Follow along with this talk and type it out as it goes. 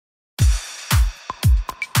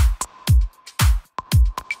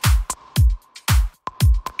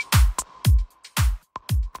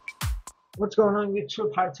What's going on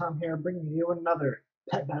YouTube? Hi, Tom here, bringing you another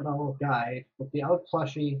pet battle guide with the Elekk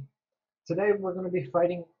Plushie. Today we're going to be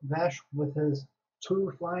fighting Vesh with his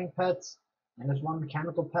two flying pets and his one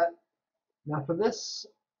mechanical pet. Now for this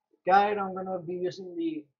guide I'm going to be using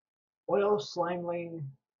the oil slimeling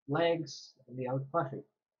legs and the Elekk Plushie.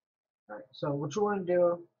 Alright, so what you want to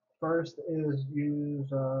do first is use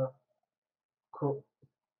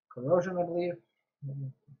corrosion, I believe.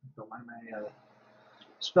 Don't mind my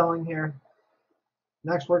spelling here.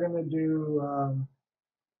 Next, we're going to do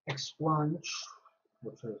expunge,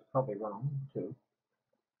 which is probably wrong too.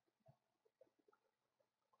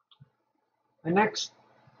 And next,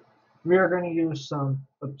 we are going to use some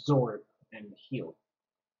absorb and heal.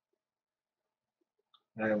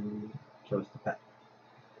 And chose the pet.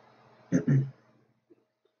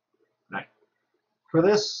 Right. For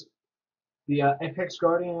this, the Apex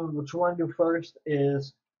Guardian, what you want to do first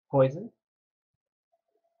is poison.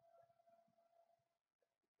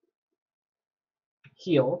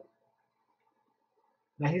 Heal.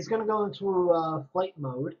 Now he's going to go into flight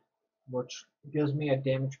mode, which gives me a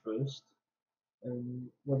damage boost. And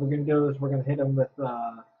what we're going to do is we're going to hit him with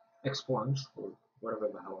expunge, or whatever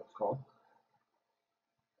the hell it's called.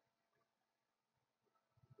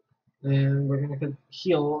 And we're going to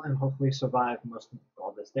heal and hopefully survive most of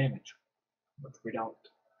all this damage, which we don't.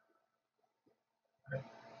 Right.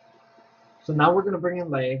 So now we're going to bring in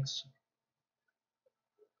legs.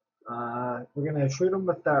 We're going to shoot him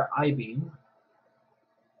with our I-beam,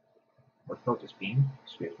 or focus beam,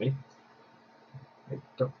 excuse me. I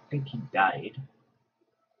don't think he died.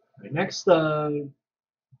 Right, next,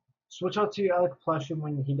 switch out to your Elekk Plushie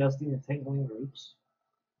when he does the entangling roots.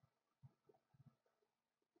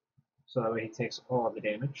 So that way he takes all of the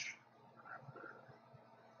damage.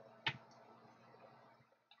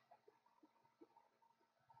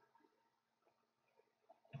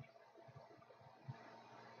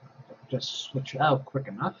 Just switch it out quick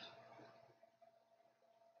enough.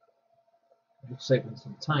 I'm saving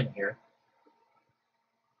some time here.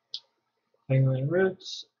 Entangling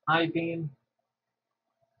roots, I-beam.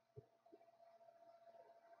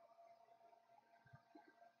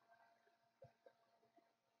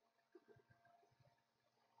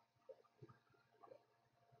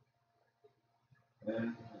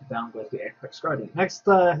 And down goes the Apex Guardian. Next,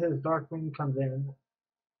 his Darkwing comes in.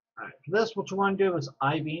 Alright, for this, what you want to do is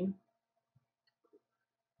I-beam.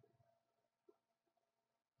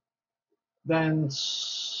 Then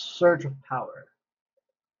Surge of Power.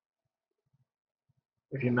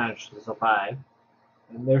 If you manage to survive.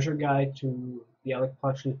 And there's your guide to the Elekk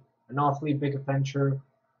Plushie, an awfully big adventure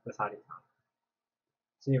with Hottie Tom.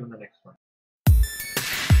 See you in the next one.